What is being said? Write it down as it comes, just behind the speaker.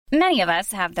Many of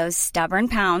us have those stubborn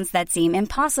pounds that seem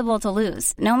impossible to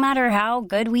lose, no matter how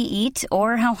good we eat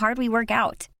or how hard we work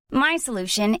out. My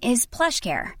solution is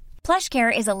PlushCare.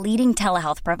 PlushCare is a leading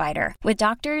telehealth provider with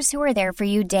doctors who are there for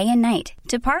you day and night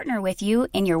to partner with you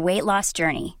in your weight loss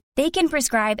journey. They can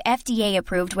prescribe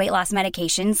FDA-approved weight loss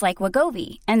medications like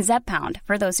Wegovy and Zepbound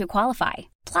for those who qualify.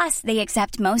 Plus, they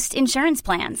accept most insurance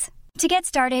plans. To get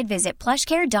started, visit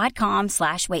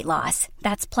plushcare.com/weightloss.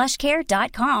 That's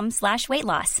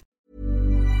plushcare.com/weightloss.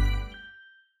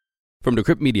 From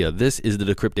Decrypt Media, this is the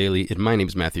Decrypt Daily, and my name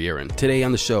is Matthew Aaron. Today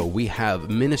on the show, we have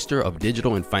Minister of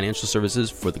Digital and Financial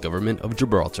Services for the Government of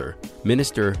Gibraltar,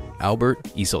 Minister Albert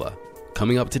Isola,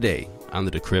 coming up today on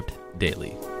the Decrypt Daily.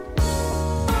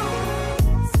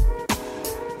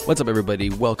 What's up, everybody?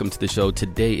 Welcome to the show.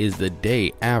 Today is the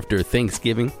day after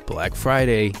Thanksgiving, Black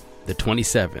Friday, the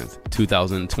 27th,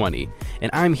 2020. And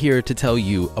I'm here to tell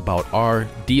you about our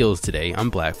deals today on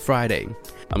Black Friday.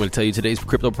 I'm going to tell you today's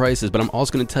crypto prices, but I'm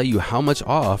also going to tell you how much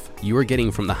off you are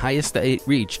getting from the highest that it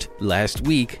reached last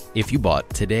week if you bought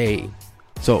today.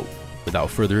 So,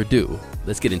 without further ado,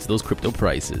 let's get into those crypto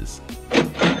prices.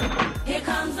 Here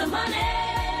comes the money.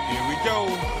 Here we go.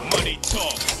 Money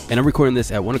talk. And I'm recording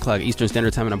this at 1 o'clock Eastern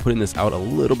Standard Time, and I'm putting this out a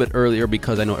little bit earlier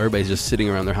because I know everybody's just sitting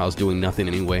around their house doing nothing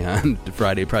anyway on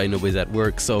Friday. Probably nobody's at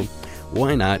work, so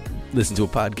why not listen to a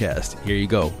podcast? Here you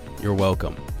go. You're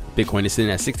welcome. Bitcoin is sitting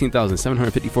at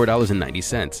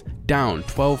 $16,754.90, down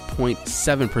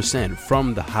 12.7%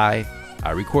 from the high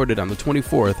I recorded on the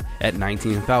 24th at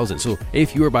 19,000. So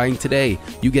if you are buying today,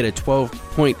 you get a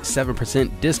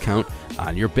 12.7% discount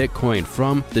on your Bitcoin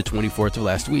from the 24th of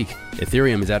last week.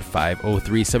 Ethereum is at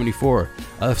 503.74,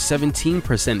 a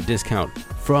 17% discount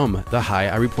from the high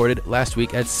I reported last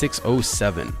week at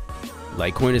 607.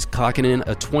 Litecoin is clocking in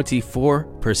a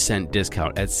 24%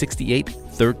 discount at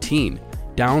 68.13,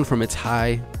 down from its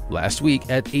high last week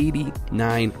at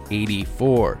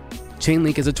 89.84.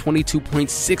 Chainlink is a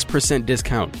 22.6%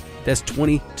 discount. That's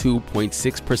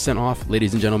 22.6% off,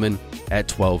 ladies and gentlemen, at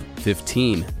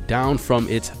 12.15, down from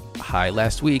its high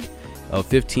last week of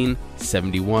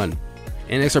 15.71.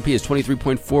 And XRP is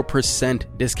 23.4%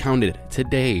 discounted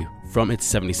today from its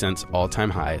 70 cents all-time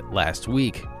high last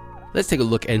week. Let's take a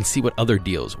look and see what other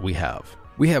deals we have.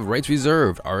 We have Rights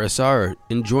Reserved, RSR,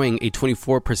 enjoying a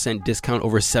 24% discount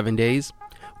over 7 days.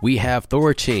 We have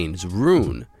Thorchain's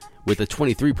Rune with a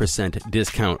 23%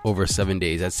 discount over 7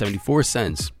 days at 74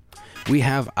 cents. We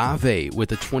have Aave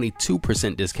with a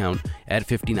 22% discount at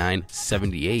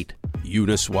 59.78.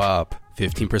 Uniswap,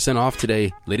 15% off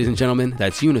today. Ladies and gentlemen,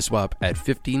 that's Uniswap at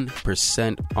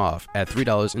 15% off at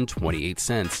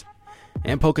 $3.28.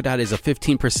 And Polkadot is a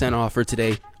 15% offer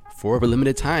today for a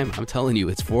limited time. I'm telling you,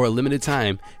 it's for a limited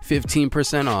time.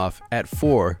 15% off at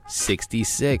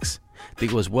 $4.66. I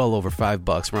think it was well over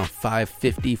 $5, around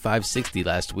 $5.50, $5.60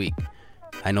 last week.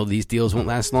 I know these deals won't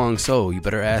last long, so you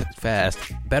better act fast.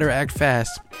 Better act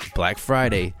fast. Black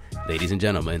Friday. Ladies and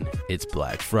gentlemen, it's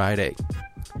Black Friday.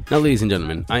 Now, ladies and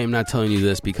gentlemen, I am not telling you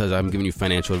this because I'm giving you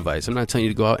financial advice. I'm not telling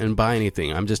you to go out and buy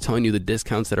anything. I'm just telling you the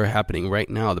discounts that are happening right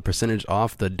now, the percentage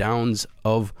off, the downs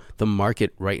of the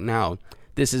market right now.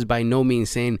 This is by no means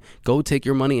saying go take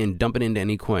your money and dump it into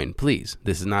any coin. Please,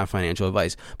 this is not financial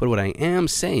advice. But what I am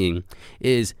saying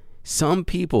is some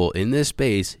people in this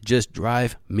space just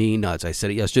drive me nuts. I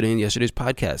said it yesterday in yesterday's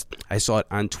podcast. I saw it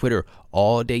on Twitter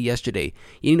all day yesterday.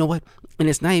 You know what? And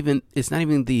it's not even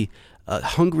the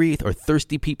hungry or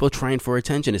thirsty people trying for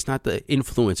attention. It's not the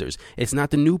influencers. It's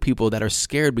not the new people that are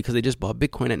scared because they just bought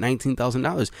Bitcoin at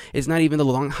 $19,000. It's not even the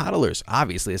long hodlers.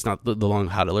 Obviously, it's not the long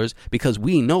hodlers because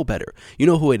we know better. You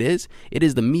know who it is? It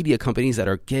is the media companies that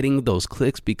are getting those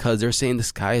clicks because they're saying the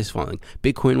sky is falling.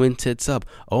 Bitcoin went tits up.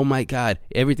 Oh my God,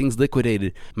 everything's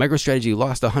liquidated. MicroStrategy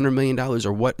lost $100 million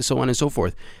or what, so on and so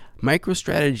forth.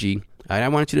 MicroStrategy, I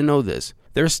want you to know this,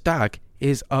 their stock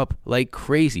is up like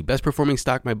crazy. Best performing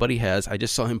stock my buddy has. I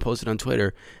just saw him post it on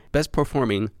Twitter. Best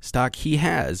performing stock he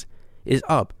has is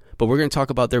up. But we're going to talk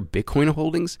about their Bitcoin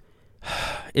holdings.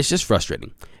 It's just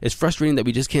frustrating. It's frustrating that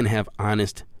we just can't have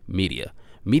honest media.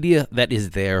 Media that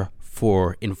is there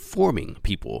for informing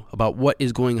people about what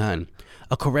is going on.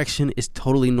 A correction is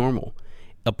totally normal.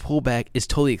 A pullback is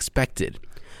totally expected.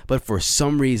 But for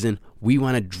some reason, we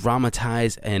want to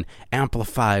dramatize and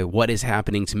amplify what is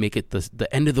happening to make it the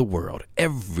end of the world.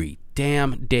 Every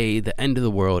damn day, the end of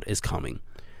the world is coming.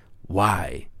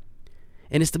 Why?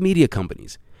 And it's the media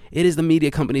companies. It is the media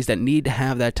companies that need to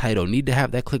have that title, need to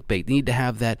have that clickbait, need to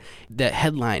have that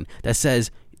headline that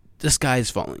says the sky is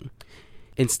falling.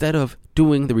 Instead of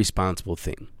doing the responsible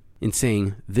thing and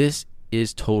saying this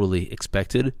is totally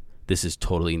expected, this is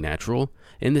totally natural,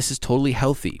 and this is totally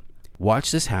healthy.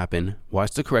 Watch this happen,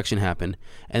 watch the correction happen,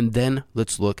 and then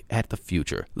let's look at the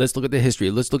future. Let's look at the history.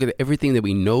 Let's look at everything that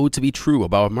we know to be true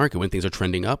about a market. When things are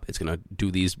trending up, it's going to do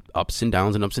these ups and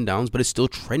downs, but it's still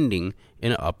trending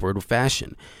in an upward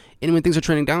fashion. And when things are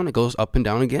trending down, it goes up and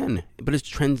down again, but it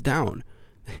trends down.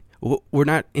 We're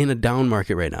not in a down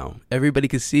market right now. Everybody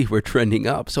can see we're trending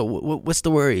up. So what's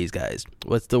the worries, guys?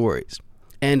 What's the worries?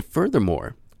 And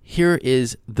furthermore, here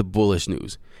is the bullish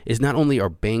news. Is not only our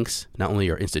banks, not only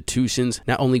our institutions,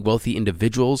 not only wealthy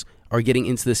individuals are getting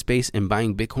into the space and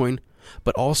buying Bitcoin,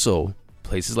 but also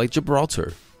places like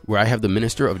Gibraltar, where I have the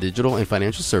Minister of Digital and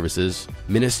Financial Services,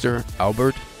 Minister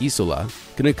Albert Isola,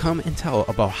 going to come and tell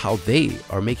about how they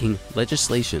are making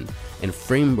legislation and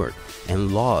framework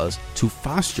and laws to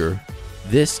foster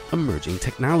this emerging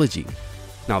technology.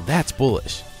 Now that's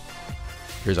bullish.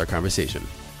 Here's our conversation.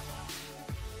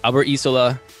 Albert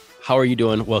Isola, how are you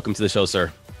doing? Welcome to the show,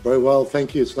 sir. Very well,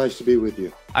 thank you. It's nice to be with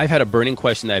you. I've had a burning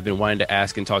question that I've been wanting to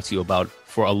ask and talk to you about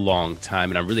for a long time,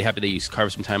 and I'm really happy that you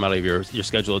carved some time out of your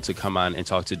schedule to come on and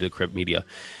talk to Decrypt Media.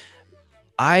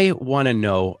 I want to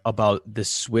know about the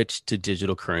switch to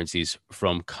digital currencies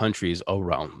from countries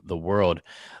around the world.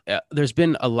 There's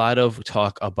been a lot of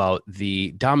talk about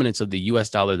the dominance of the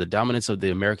U.S. dollar, the dominance of the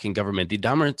American government, the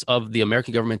dominance of the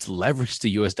American government's leverage to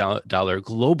U.S. dollar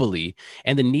globally,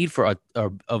 and the need for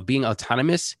of being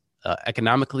autonomous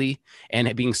economically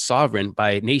and being sovereign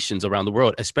by nations around the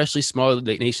world, especially smaller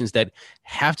nations that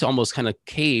have to almost kind of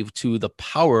cave to the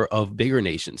power of bigger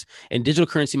nations. And digital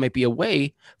currency might be a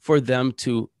way for them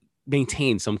to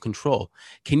maintain some control.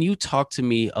 Can you talk to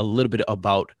me a little bit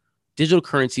about digital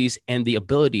currencies and the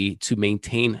ability to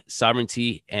maintain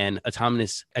sovereignty and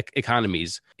autonomous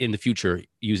economies in the future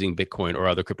using Bitcoin or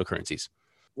other cryptocurrencies?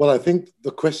 Well, I think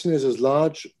the question is as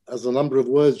large as the number of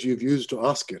words you've used to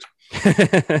ask it.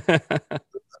 The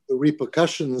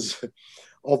repercussions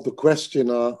of the question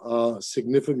are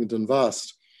significant and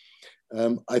vast.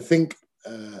 I think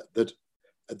that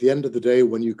at the end of the day,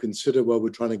 when you consider where we're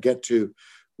trying to get to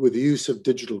with the use of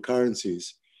digital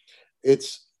currencies,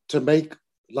 it's to make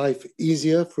life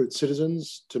easier for its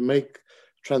citizens, to make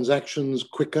transactions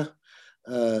quicker,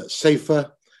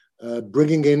 safer,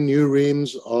 bringing in new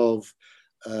reams of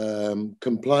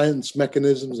compliance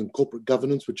mechanisms and corporate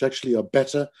governance, which actually are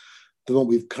better than what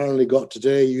we've currently got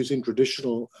today using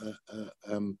traditional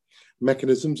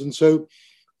mechanisms. And so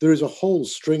there is a whole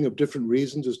string of different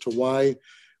reasons as to why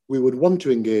we would want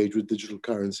to engage with digital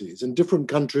currencies. And different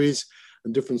countries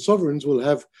and different sovereigns will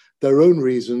have their own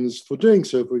reasons for doing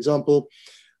so. For example,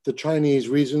 the Chinese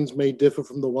reasons may differ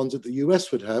from the ones that the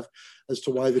US would have as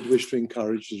to why they'd wish to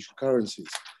encourage digital currencies.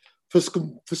 For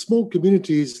small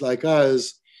communities like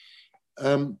ours,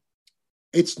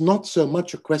 it's not so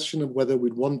much a question of whether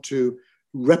we'd want to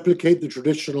replicate the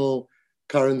traditional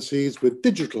currencies with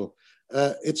digital.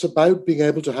 It's about being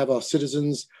able to have our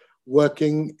citizens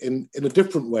working in a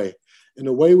different way, in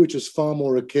a way which is far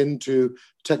more akin to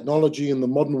technology and the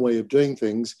modern way of doing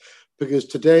things. Because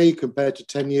today, compared to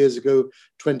 10 years ago,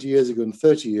 20 years ago, and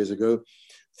 30 years ago,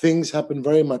 things happen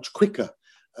very much quicker.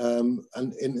 And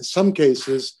in some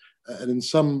cases, and in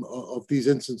some of these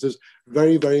instances,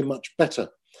 very, very much better.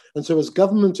 And so as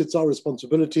governments, it's our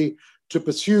responsibility to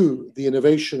pursue the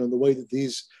innovation and the way that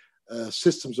these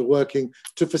systems are working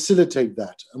to facilitate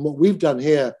that. And what we've done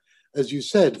here, as you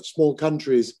said, small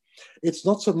countries, it's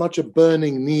not so much a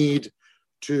burning need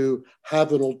to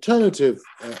have an alternative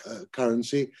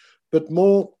currency, but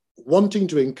more wanting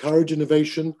to encourage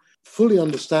innovation, fully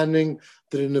understanding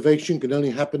that innovation can only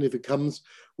happen if it comes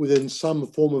within some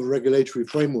form of regulatory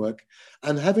framework,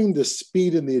 and having the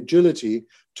speed and the agility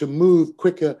to move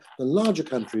quicker than larger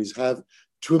countries have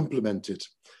to implement it.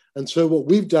 And so what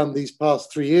we've done these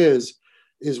past 3 years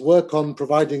is work on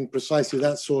providing precisely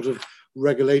that sort of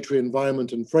regulatory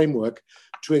environment and framework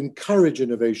to encourage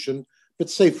innovation,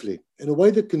 but safely, in a way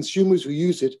that consumers who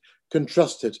use it can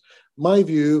trust it. My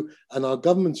view, and our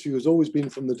government's view, has always been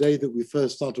from the day that we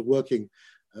first started working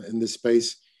in this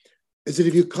space, is that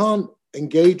if you can't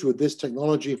engage with this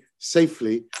technology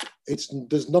safely,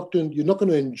 you're not going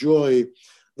to enjoy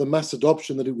the mass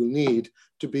adoption that it will need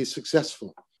to be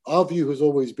successful. Our view has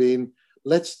always been,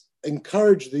 let's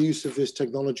encourage the use of this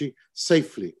technology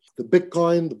safely. The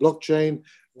Bitcoin, the blockchain,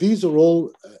 these are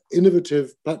all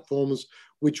innovative platforms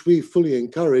which we fully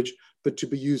encourage, but to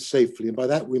be used safely. And by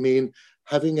that, we mean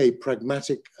having a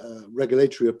pragmatic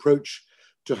regulatory approach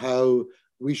to how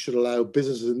we should allow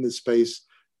businesses in this space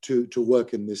to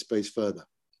work in this space further.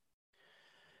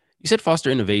 You said foster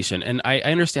innovation, and I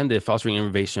understand that fostering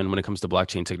innovation when it comes to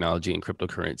blockchain technology and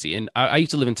cryptocurrency. And I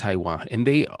used to live in Taiwan, and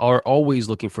they are always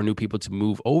looking for new people to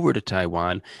move over to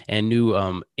Taiwan and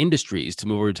new industries to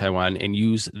move over to Taiwan and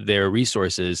use their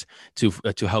resources to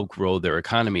help grow their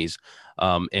economies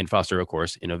and foster, of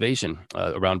course, innovation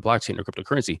around blockchain or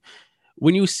cryptocurrency.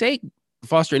 When you say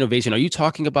foster innovation, are you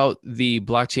talking about the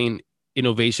blockchain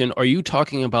innovation? Are you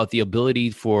talking about the ability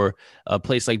for a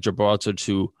place like Gibraltar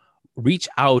to reach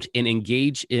out and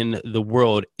engage in the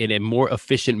world in a more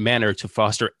efficient manner to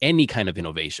foster any kind of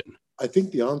innovation? I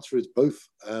think the answer is both.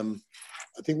 I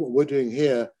think what we're doing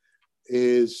here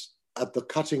is at the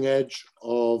cutting edge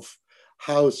of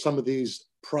how some of these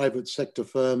private sector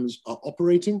firms are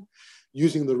operating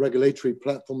using the regulatory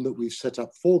platform that we've set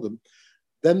up for them.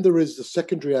 Then there is the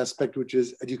secondary aspect, which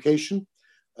is education.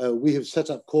 We have set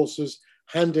up courses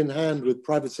hand in hand with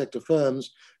private sector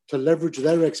firms to leverage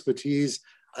their expertise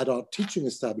at our teaching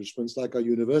establishments, like our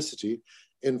university,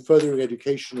 in furthering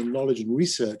education and knowledge and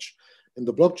research in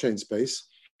the blockchain space.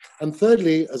 And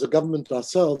thirdly, as a government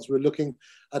ourselves, we're looking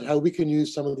at how we can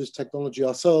use some of this technology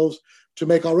ourselves to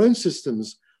make our own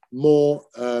systems more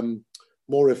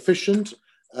efficient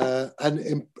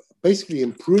and basically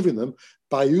improving them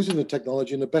by using the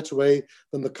technology in a better way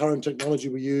than the current technology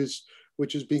we use,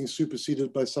 which is being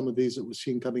superseded by some of these that we're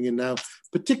seeing coming in now,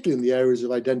 particularly in the areas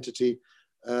of identity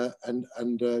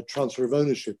and transfer of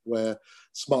ownership, where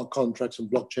smart contracts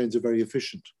and blockchains are very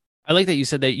efficient. I like that you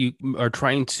said that you are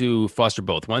trying to foster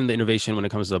both. One, the innovation when it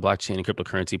comes to the blockchain and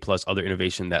cryptocurrency, plus other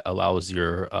innovation that allows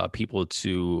your people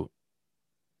to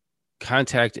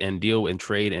contact and deal and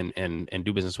trade and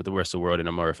do business with the rest of the world in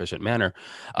a more efficient manner.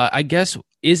 I guess,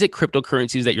 is it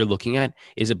cryptocurrencies that you're looking at?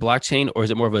 Is it blockchain, or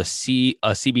is it more of a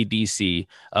CBDC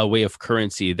way of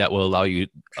currency that will allow you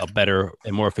a better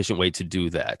and more efficient way to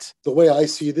do that? The way I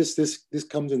see this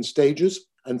comes in stages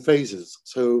and phases.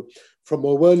 So from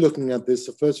where we're looking at this,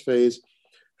 the first phase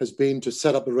has been to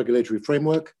set up a regulatory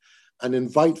framework and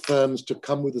invite firms to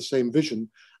come with the same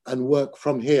vision and work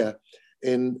from here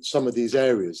in some of these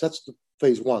areas. That's the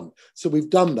phase one. So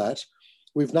we've done that.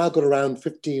 We've now got around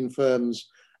 15 firms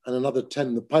and another 10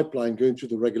 in the pipeline going through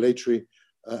the regulatory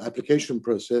application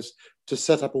process to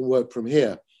set up and work from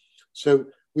here. So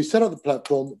we set up the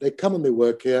platform, they come and they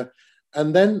work here,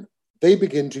 and then they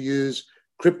begin to use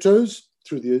cryptos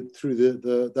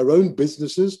through their own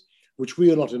businesses, which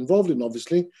we are not involved in,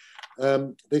 obviously.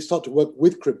 They start to work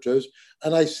with cryptos,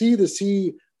 and I see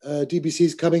the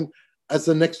DBCs coming as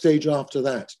the next stage after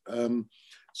that.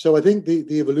 So I think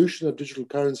the evolution of digital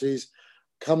currencies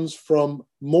comes from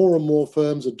more and more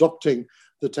firms adopting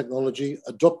the technology,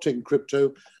 adopting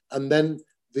crypto, and then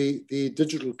the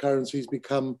digital currencies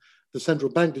become, the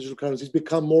central bank digital currencies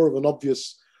become more of an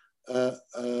obvious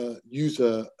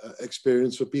user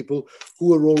experience for people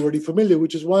who are already familiar,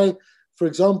 which is why, for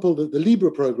example, the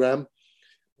Libra program,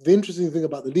 the interesting thing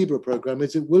about the Libra program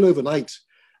is it will overnight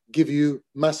give you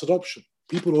mass adoption.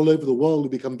 People all over the world will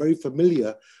become very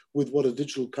familiar with what a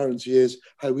digital currency is,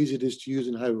 how easy it is to use,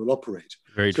 and how it will operate.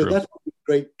 Very so true. That's a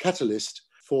great catalyst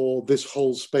for this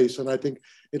whole space, and I think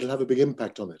it'll have a big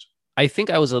impact on it. I think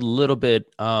I was a little bit,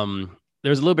 there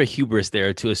was a little bit of hubris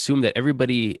there to assume that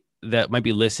everybody that might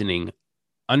be listening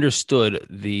understood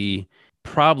the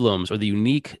problems or the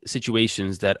unique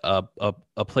situations that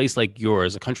a place like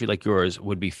yours, a country like yours,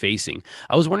 would be facing.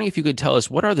 I was wondering if you could tell us,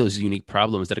 what are those unique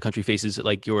problems that a country faces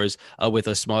like yours with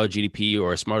a smaller GDP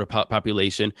or a smaller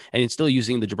population, and it's still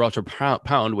using the Gibraltar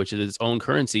pound, which is its own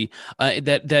currency,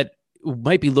 that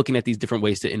might be looking at these different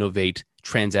ways to innovate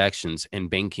transactions and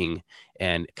banking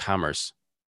and commerce?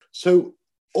 So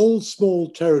all small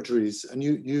territories, and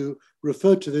you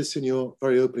referred to this in your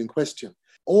very opening question,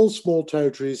 all small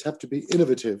territories have to be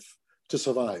innovative to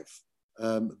survive.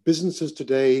 Businesses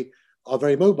today are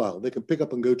very mobile. They can pick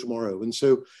up and go tomorrow. And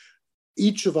so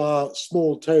each of our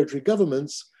small territory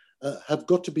governments have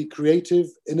got to be creative,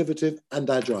 innovative, and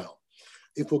agile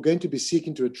if we're going to be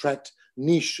seeking to attract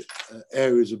niche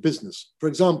areas of business. For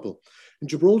example, in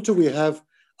Gibraltar, we have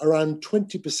around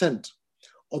 20%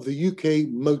 of the UK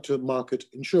motor market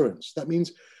insurance. That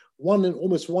means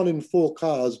almost one in four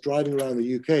cars driving around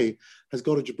the UK has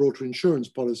got a Gibraltar insurance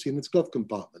policy in its glove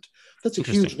compartment. That's a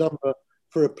huge number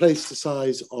for a place the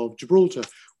size of Gibraltar.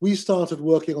 We started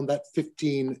working on that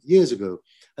 15 years ago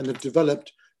and have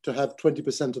developed to have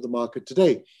 20% of the market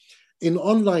today. In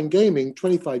online gaming,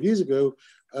 25 years ago,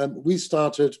 we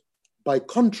started by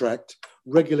contract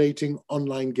regulating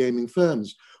online gaming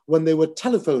firms when they were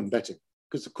telephone betting,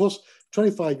 because of course,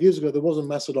 25 years ago, there wasn't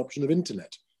mass adoption of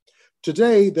internet.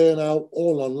 Today, they're now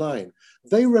all online.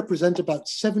 They represent about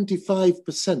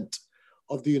 75%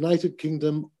 of the United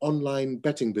Kingdom online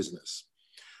betting business.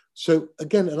 So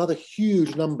again, another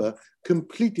huge number,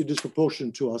 completely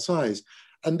disproportionate to our size.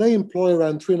 And they employ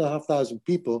around 3,500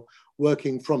 people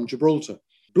working from Gibraltar.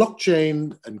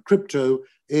 Blockchain and crypto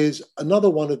is another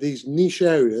one of these niche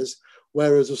areas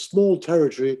where, as a small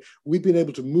territory, we've been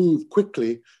able to move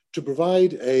quickly to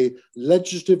provide a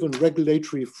legislative and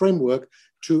regulatory framework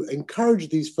to encourage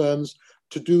these firms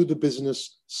to do the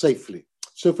business safely.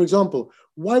 So, for example,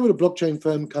 why would a blockchain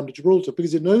firm come to Gibraltar?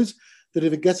 Because it knows that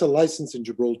if it gets a license in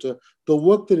Gibraltar, the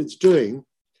work that it's doing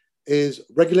is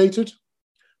regulated,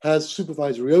 has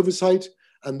supervisory oversight,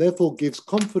 and therefore gives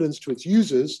confidence to its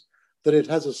users that it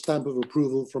has a stamp of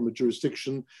approval from a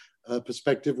jurisdiction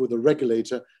perspective with a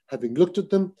regulator having looked at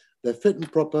them. They're fit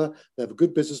and proper, they have a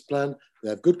good business plan, they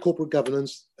have good corporate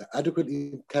governance, they're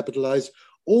adequately capitalized.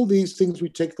 All these things we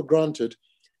take for granted.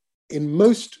 In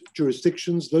most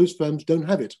jurisdictions, those firms don't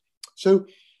have it. So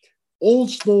all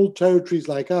small territories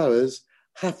like ours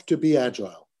have to be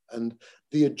agile. And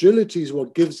the agility is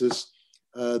what gives us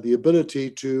the ability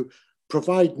to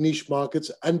provide niche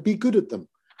markets and be good at them,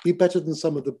 be better than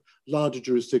some of the larger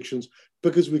jurisdictions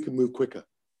because we can move quicker.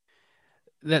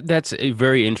 That's a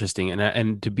very interesting,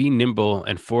 and to be nimble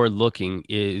and forward-looking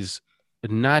is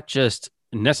not just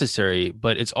necessary,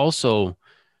 but it's also.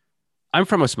 I'm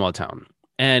from a small town,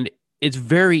 and it's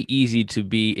very easy to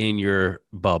be in your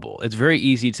bubble. It's very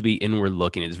easy to be inward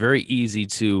looking. It's very easy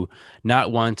to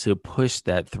not want to push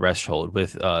that threshold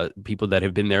with people that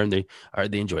have been there, and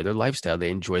they enjoy their lifestyle,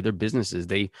 they enjoy their businesses,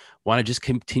 they want to just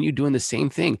continue doing the same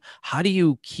thing. How do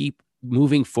you keep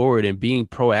moving forward and being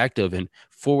proactive and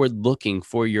forward looking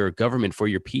for your government, for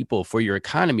your people, for your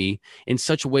economy in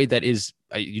such a way that is,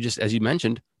 you just, as you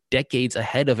mentioned, decades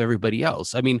ahead of everybody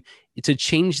else? I mean, to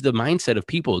change the mindset of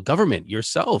people, government,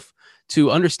 yourself,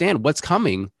 to understand what's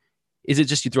coming. Is it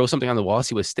just you throw something on the wall,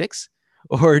 see what sticks?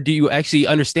 Or do you actually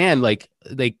understand, like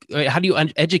how do you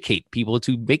educate people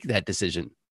to make that decision?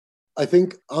 I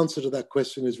think answer to that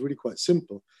question is really quite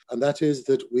simple. And that is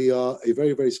that we are a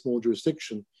very, very small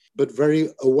jurisdiction, but very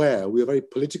aware. We are very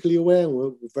politically aware and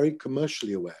we're very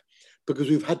commercially aware because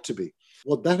we've had to be.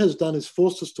 What that has done is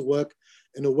forced us to work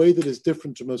in a way that is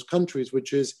different to most countries,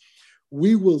 which is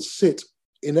we will sit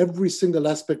in every single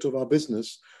aspect of our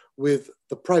business with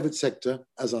the private sector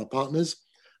as our partners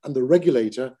and the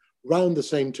regulator round the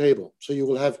same table. So you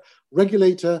will have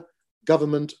regulator,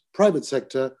 government, private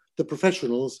sector, the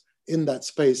professionals in that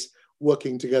space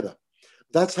working together.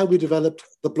 That's how we developed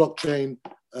the blockchain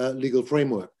legal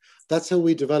framework. That's how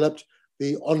we developed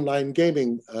the online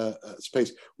gaming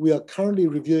space. We are currently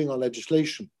reviewing our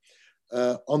legislation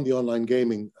on the online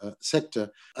gaming sector.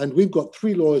 And we've got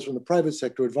 3 lawyers from the private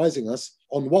sector advising us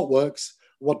on what works,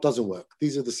 what doesn't work.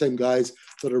 These are the same guys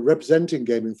that are representing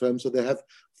gaming firms, so they have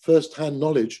first-hand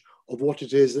knowledge of what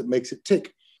it is that makes it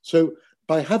tick. So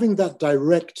by having that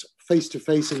direct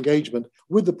face-to-face engagement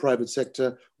with the private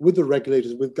sector, with the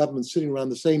regulators, with government sitting around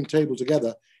the same table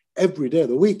together every day of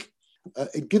the week,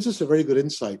 it gives us a very good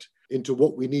insight into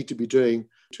what we need to be doing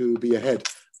to be ahead.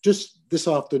 Just this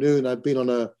afternoon, I've been on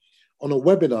a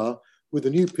webinar with a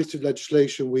new piece of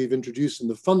legislation we've introduced in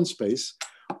the fund space,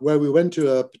 where we went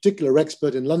to a particular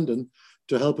expert in London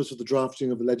to help us with the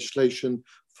drafting of the legislation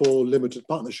for limited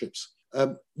partnerships.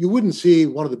 You wouldn't see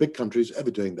one of the big countries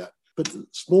ever doing that, but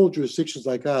small jurisdictions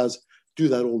like ours do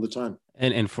that all the time.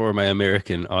 And for my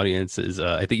American audiences,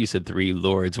 I think you said 3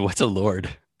 lords. What's a lord?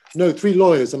 No, 3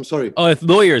 lawyers. I'm sorry. Oh, it's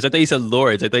lawyers. I thought you said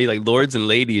lords. I thought you like lords and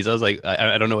ladies. I was like,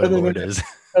 I don't know what a lord is.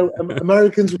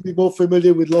 Americans would be more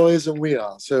familiar with lawyers than we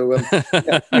are. So,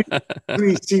 yeah,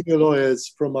 3 senior lawyers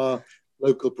from our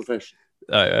local profession.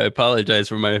 I apologize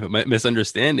for my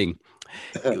misunderstanding.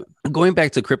 Going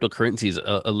back to cryptocurrencies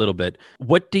a little bit,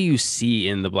 what do you see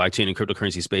in the blockchain and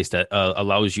cryptocurrency space that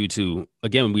allows you to,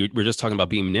 again, we're just talking about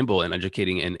being nimble and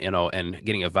educating and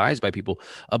getting advised by people.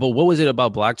 But what was it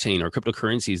about blockchain or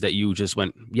cryptocurrencies that you just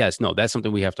went, yes, no, that's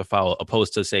something we have to follow,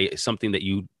 opposed to say something that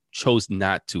you chose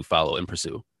not to follow and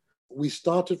pursue? We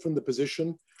started from the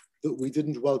position that we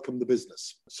didn't welcome the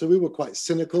business. So we were quite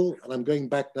cynical, and I'm going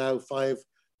back now 5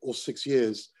 or 6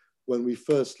 years when we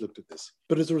first looked at this.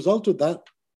 But as a result of that,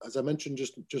 as I mentioned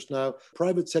just now,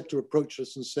 private sector approached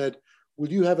us and said, will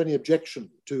you have any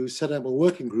objection to set up a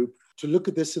working group to look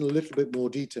at this in a little bit more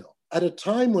detail? At a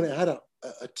time when it had a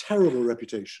terrible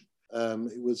reputation.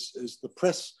 It was the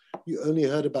press, you only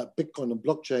heard about Bitcoin and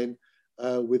blockchain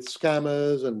with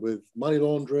scammers and with money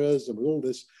launderers and with all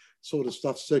this sort of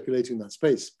stuff circulating in that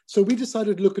space. So we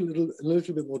decided to look a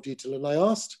little bit more detail. And I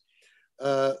asked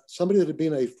somebody that had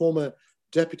been a former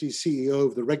deputy CEO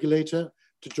of the regulator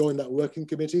to join that working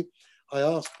committee. I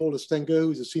asked Paul Ostengo,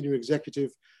 who's a senior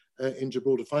executive in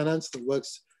Gibraltar Finance that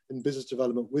works in business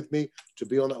development with me to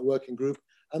be on that working group.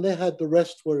 And they had the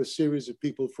rest were a series of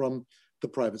people from the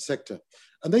private sector.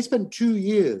 And they spent 2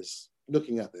 years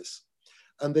looking at this.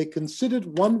 And they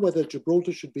considered, one, whether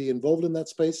Gibraltar should be involved in that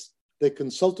space. They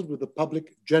consulted with the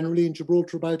public generally in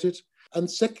Gibraltar about it. And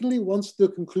secondly, once the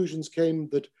conclusions came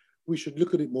that we should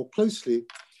look at it more closely,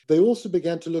 they also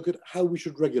began to look at how we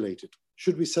should regulate it.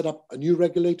 Should we set up a new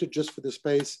regulator just for the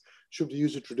space? Should we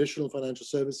use a traditional financial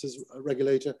services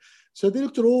regulator? So they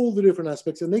looked at all the different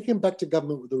aspects and they came back to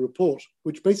government with a report,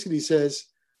 which basically says,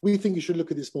 we think you should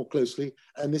look at this more closely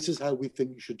and this is how we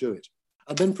think you should do it.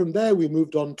 And then from there, we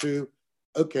moved on to,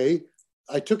 okay,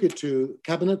 I took it to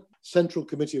Cabinet, Central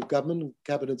Committee of Government, and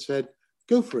Cabinet said,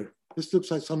 go for it. This looks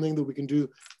like something that we can do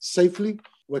safely,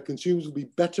 where consumers will be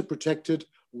better protected,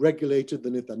 regulated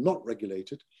than if they're not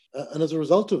regulated. And as a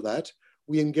result of that,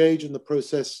 we engage in the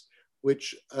process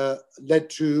which led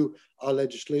to our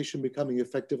legislation becoming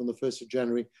effective on the 1st of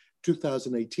January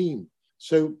 2018.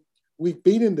 So we've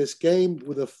been in this game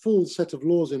with a full set of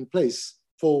laws in place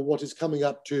for what is coming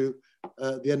up to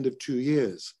the end of 2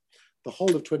 years. The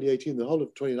whole of 2018, the whole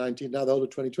of 2019, now the whole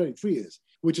of 2020, 3 years,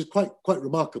 which is quite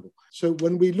remarkable. So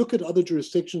when we look at other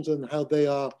jurisdictions and how they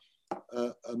are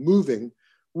moving,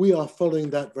 we are following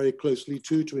that very closely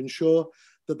too, to ensure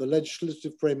that the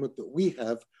legislative framework that we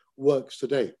have works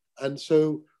today. And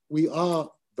so we are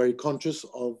very conscious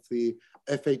of the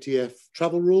FATF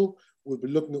travel rule. We'll be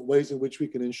looking at ways in which we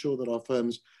can ensure that our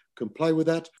firms comply with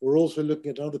that. We're also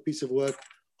looking at another piece of work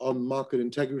on market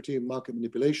integrity and market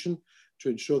manipulation to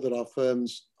ensure that our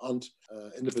firms aren't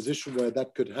in a position where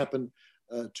that could happen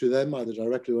to them, either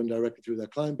directly or indirectly through their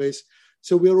client base.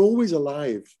 So we're always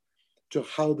alive to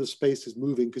how the space is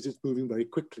moving because it's moving very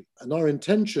quickly. And our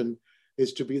intention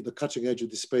is to be at the cutting edge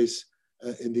of the space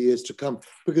in the years to come,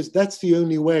 because that's the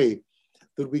only way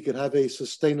that we can have a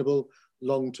sustainable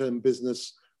long-term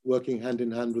business working hand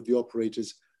in hand with the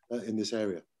operators in this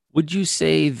area. Would you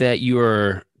say that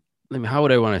how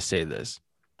would I want to say this?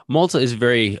 Malta is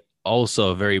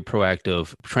also very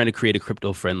proactive, trying to create a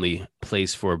crypto-friendly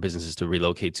place for businesses to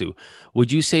relocate to.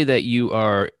 Would you say that you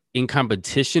are in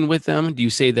competition with them? Do you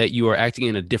say that you are acting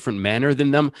in a different manner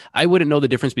than them? I wouldn't know the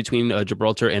difference between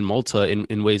Gibraltar and Malta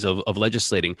in ways of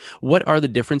legislating. What are the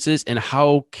differences, and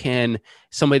how can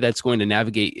somebody that's going to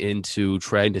navigate into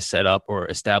trying to set up or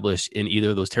establish in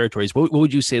either of those territories, what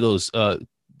would you say those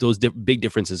big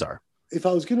differences are? If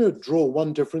I was going to draw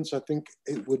one difference, I think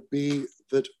it would be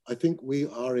that I think we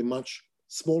are a much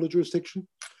smaller jurisdiction,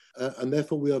 and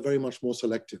therefore we are very much more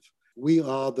selective. We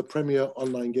are the premier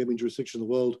online gaming jurisdiction in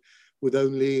the world with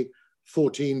only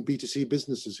 14 B2C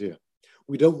businesses here.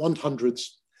 We don't want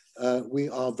hundreds. We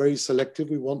are very selective.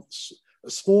 We want a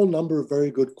small number of very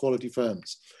good quality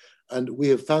firms. And we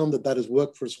have found that has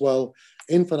worked for us well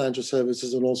in financial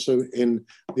services and also in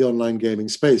the online gaming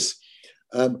space.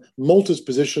 Malta's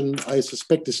position, I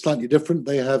suspect, is slightly different.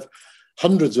 They have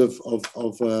hundreds of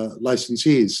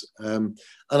licensees. And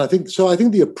I think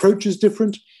the approach is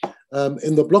different.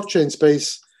 In the blockchain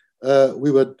space,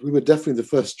 we were definitely the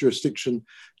first jurisdiction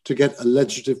to get a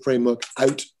legislative framework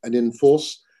out and in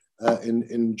force.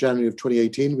 In January of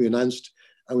 2018, we announced,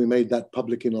 and we made that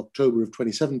public in October of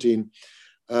 2017.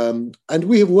 And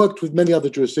we have worked with many other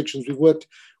jurisdictions. We've worked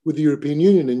with the European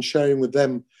Union in sharing with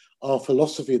them our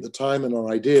philosophy at the time and our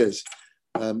ideas.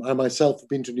 I myself have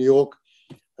been to New York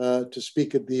to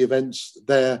speak at the events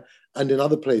there and in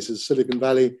other places, Silicon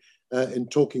Valley, in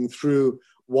talking through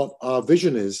what our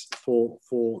vision is for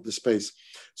the space.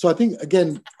 So I think,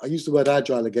 again, I use the word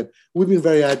agile again. We've been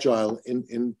very agile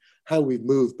in how we've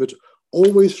moved, but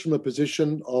always from a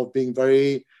position of being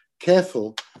very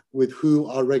careful with who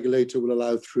our regulator will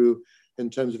allow through in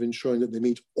terms of ensuring that they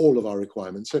meet all of our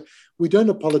requirements. So we don't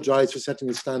apologize for setting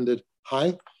the standard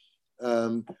high.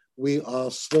 We are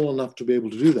small enough to be able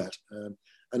to do that.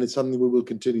 And it's something we will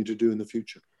continue to do in the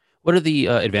future. What are the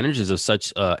advantages of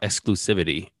such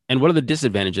exclusivity, and what are the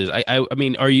disadvantages? I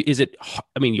mean,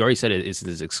 you already said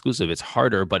it's exclusive. It's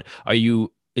harder, but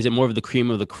is it more of the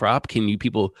cream of the crop? Can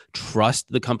people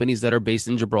trust the companies that are based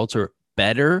in Gibraltar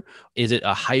better? Is it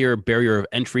a higher barrier of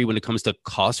entry when it comes to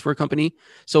cost for a company?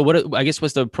 So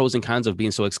what's the pros and cons of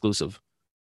being so exclusive?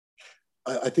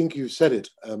 I think you said it.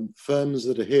 Firms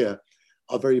that are here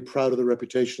are very proud of the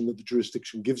reputation that the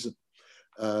jurisdiction gives them.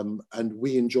 And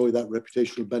we enjoy that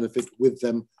reputational benefit with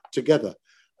them together.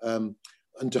 And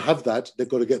to have that, they've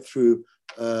got to get through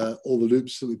all the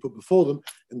loops that we put before them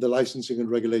in the licensing and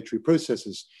regulatory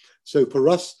processes. So for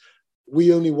us,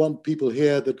 we only want people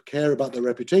here that care about their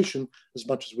reputation as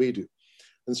much as we do.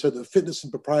 And so the fitness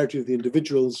and propriety of the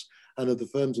individuals and of the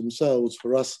firms themselves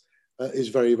for us is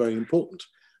very, very important.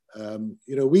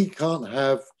 We can't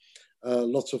have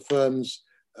lots of firms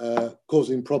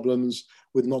causing problems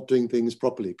with not doing things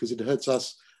properly, because it hurts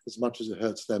us as much as it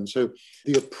hurts them. So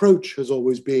the approach has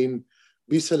always been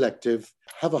be selective,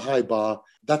 have a high bar.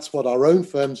 That's what our own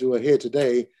firms who are here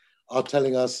today are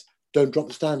telling us. Don't drop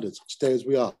the standards, stay as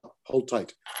we are, hold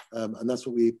tight. And that's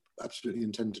what we absolutely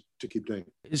intend to keep doing.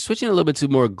 Switching a little bit to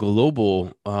more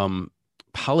global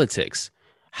politics,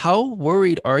 how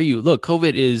worried are you? Look,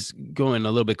 COVID is going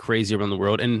a little bit crazy around the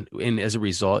world. And as a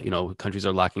result, countries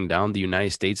are locking down. The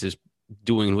United States is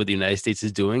doing what the United States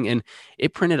is doing. And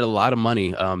it printed a lot of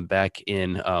money back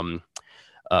in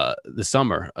the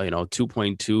summer,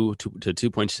 2.2 to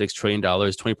 $2.6 trillion,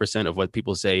 20% of what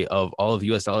people say of all of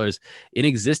US dollars in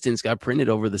existence got printed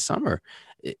over the summer.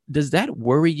 Does that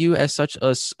worry you as such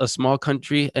a small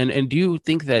country? And do you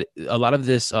think that a lot of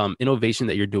this innovation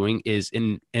that you're doing is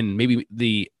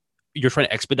you're trying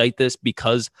to expedite this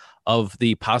because of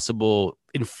the possible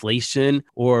inflation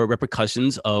or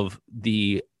repercussions of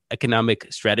the economic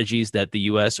strategies that the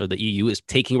US or the EU is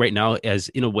taking right now as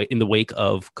in the wake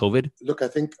of COVID? Look, I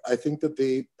think that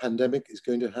the pandemic is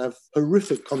going to have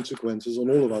horrific consequences on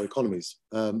all of our economies,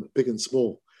 big and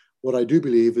small. What I do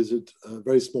believe is that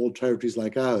very small territories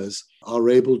like ours are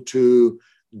able to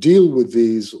deal with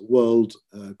these world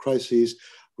crises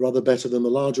rather better than the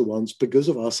larger ones because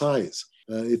of our size.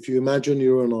 If you imagine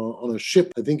you're on a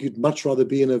ship, I think you'd much rather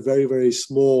be in a very, very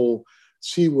small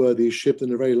seaworthy ship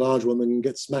than a very large one that can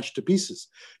get smashed to pieces.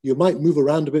 You might move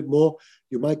around a bit more,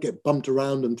 you might get bumped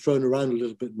around and thrown around a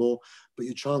little bit more, but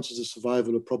your chances of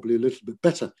survival are probably a little bit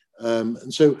better.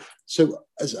 And so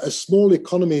as small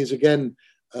economies, again,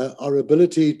 our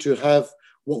ability to have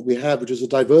what we have, which is a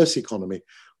diverse economy,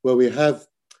 where we have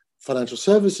financial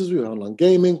services, we have online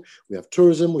gaming, we have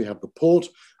tourism, we have the port,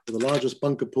 the largest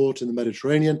bunker port in the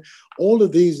Mediterranean. All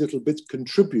of these little bits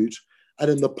contribute. And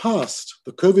in the past,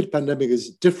 the COVID pandemic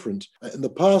is different. In the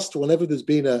past, whenever there's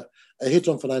been a hit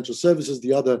on financial services,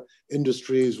 the other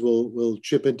industries will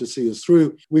chip in to see us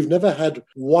through. We've never had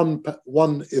one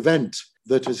event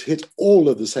that has hit all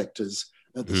of the sectors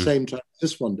at the same time as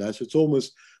this one does. It's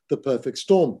almost the perfect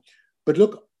storm. But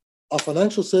look, our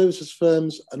financial services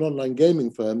firms and online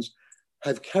gaming firms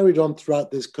have carried on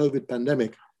throughout this COVID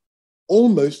pandemic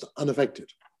almost unaffected.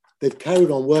 They've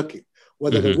carried on working,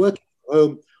 whether they're working from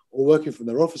home or working from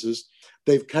their offices,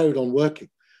 they've carried on working.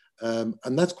 And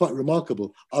that's quite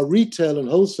remarkable. Our retail and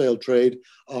wholesale trade,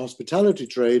 our hospitality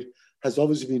trade has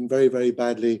obviously been very, very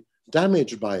badly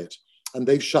damaged by it. And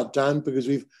they've shut down because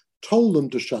we've told them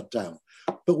to shut down.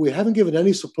 But we haven't given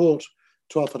any support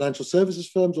to our financial services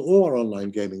firms or our online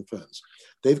gaming firms.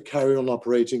 They've carried on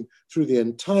operating through the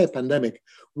entire pandemic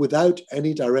without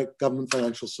any direct government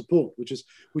financial support, which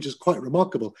is quite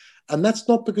remarkable. And that's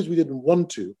not because we didn't want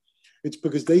to. It's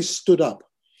because they stood up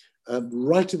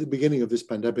right at the beginning of this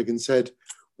pandemic and said,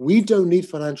 we don't need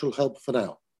financial help for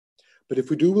now. But if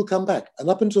we do, we'll come back. And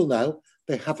up until now,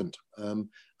 they haven't. And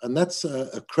that's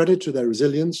a credit to their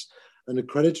resilience and a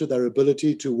credit to their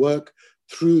ability to work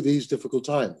through these difficult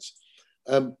times.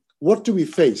 What do we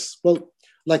face? Well,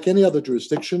 like any other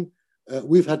jurisdiction,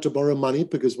 we've had to borrow money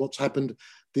because what's happened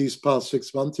these past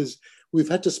 6 months is we've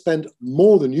had to spend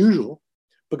more than usual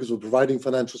because we're providing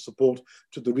financial support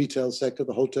to the retail sector,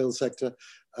 the hotel sector,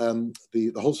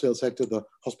 the wholesale sector, the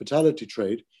hospitality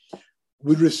trade.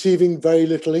 We're receiving very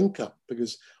little income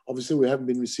because obviously we haven't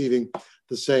been receiving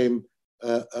the same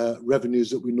revenues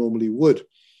that we normally would.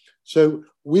 So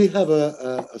we have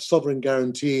a sovereign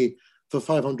guarantee for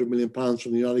 £500 million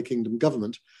from the United Kingdom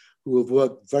government, who have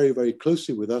worked very, very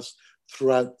closely with us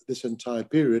throughout this entire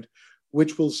period,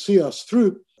 which will see us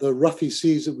through the roughy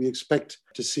seas that we expect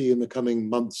to see in the coming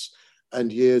months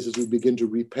and years as we begin to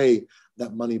repay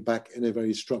that money back in a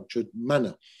very structured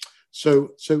manner.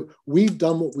 So we've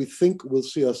done what we think will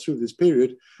see us through this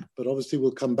period, but obviously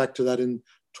we'll come back to that in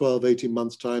 12, 18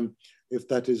 months' time if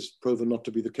that is proven not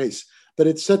to be the case. But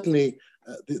it's certainly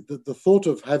the thought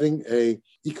of having an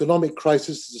economic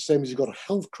crisis is the same as you've got a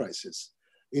health crisis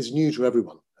is new to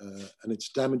everyone. And it's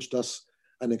damaged us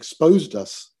and exposed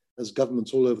us as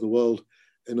governments all over the world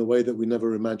in a way that we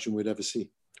never imagined we'd ever see.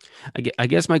 I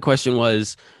guess my question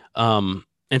was, and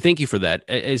thank you for that,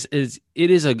 is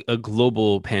it is a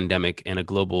global pandemic and a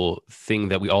global thing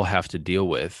that we all have to deal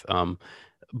with.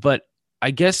 But I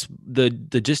guess the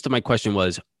gist of my question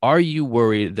was, are you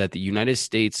worried that the United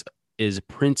States is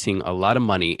printing a lot of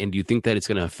money, and do you think that it's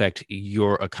going to affect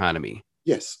your economy?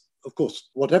 Yes, of course.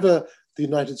 Whatever the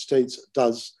United States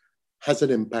does has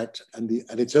an impact, and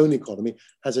its own economy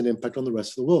has an impact on the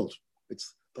rest of the world.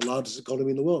 It's the largest economy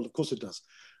in the world. Of course it does.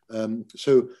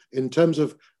 So in terms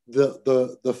of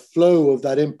the flow of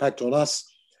that impact on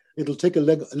us, It'll take a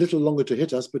little longer to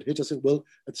hit us, but hit us it will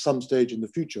at some stage in the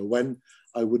future. When,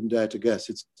 I wouldn't dare to guess.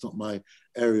 It's not my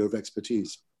area of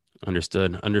expertise.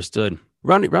 Understood.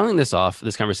 Rounding this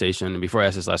conversation, and before I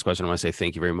ask this last question, I want to say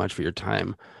thank you very much for your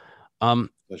time.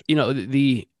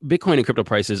 The Bitcoin and crypto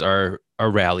prices are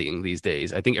rallying these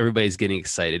days. I think everybody's getting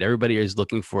excited. Everybody is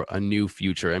looking for a new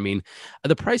future. I mean,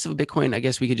 the price of Bitcoin, I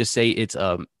guess we could just say it's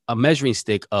a measuring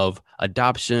stick of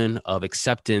adoption, of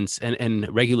acceptance, and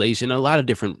regulation, a lot of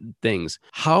different things.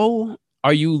 How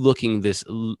are you looking this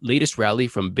latest rally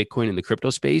from Bitcoin in the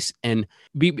crypto space? And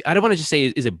I don't want to just say,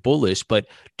 is it bullish, but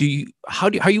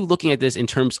how are you looking at this in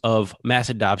terms of mass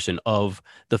adoption of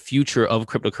the future of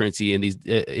cryptocurrency in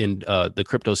the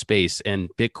crypto space and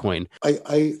Bitcoin?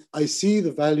 I see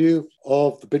the value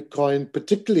of the Bitcoin,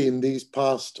 particularly in these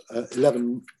past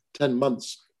 10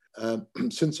 months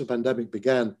since the pandemic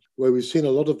began, where we've seen a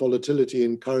lot of volatility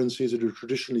in currencies that are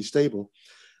traditionally stable.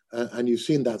 And you've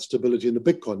seen that stability in the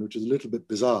Bitcoin, which is a little bit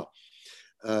bizarre.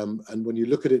 And when you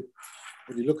look at it,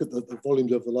 the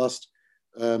volumes of the last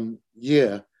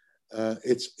year,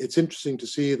 it's interesting to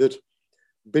see that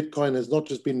Bitcoin has not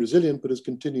just been resilient, but has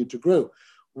continued to grow.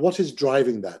 What is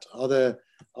driving that? Are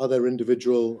there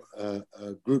individual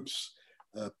groups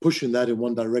pushing that in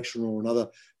one direction or another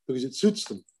because it suits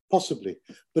them? Possibly.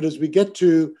 But as we get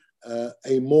to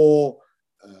a more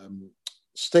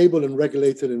stable and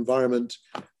regulated environment,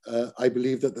 I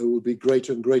believe that there will be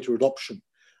greater and greater adoption.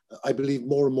 I believe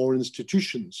more and more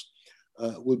institutions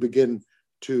will begin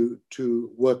to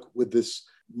work with this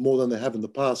more than they have in the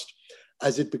past,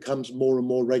 as it becomes more and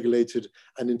more regulated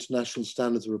and international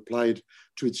standards are applied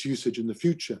to its usage in the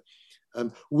future.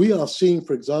 We are seeing,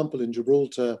 for example, in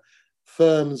Gibraltar,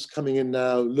 firms coming in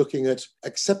now looking at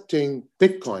accepting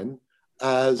Bitcoin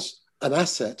as an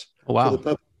asset for the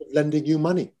purpose of lending you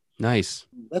money. Nice.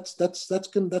 That's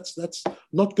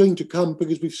not going to come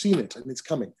because we've seen it and it's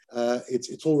coming.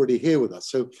 It's already here with us.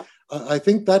 So I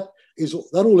think that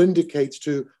all indicates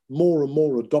to more and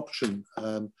more adoption,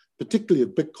 particularly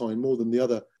of Bitcoin, more than the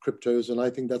other cryptos. And I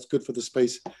think that's good for the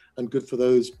space and good for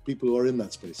those people who are in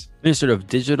that space. Minister of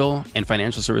Digital and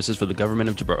Financial Services for the Government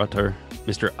of Gibraltar,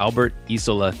 Mr. Albert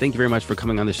Isola, thank you very much for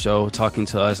coming on the show, talking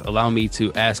to us, allow me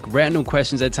to ask random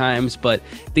questions at times, but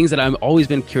things that I've always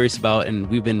been curious about, and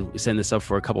we've been setting this up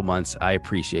for a couple months. I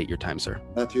appreciate your time, sir.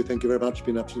 Matthew, thank you very much. It's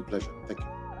been an absolute pleasure. Thank you.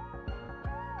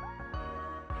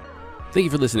 Thank you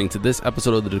for listening to this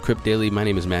episode of the Decrypt Daily. My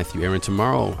name is Matthew Aaron.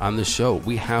 Tomorrow on the show,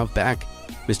 we have back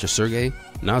Mr. Sergey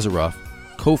Nazarov,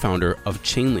 co-founder of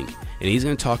Chainlink, and he's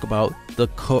going to talk about the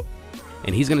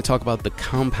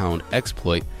compound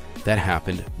exploit that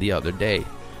happened the other day.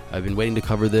 I've been waiting to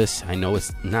cover this. I know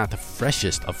it's not the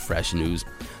freshest of fresh news,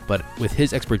 but with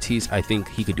his expertise, I think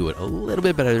he could do it a little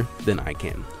bit better than I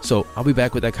can. So I'll be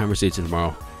back with that conversation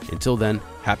tomorrow. Until then,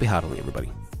 happy hodling,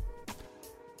 everybody.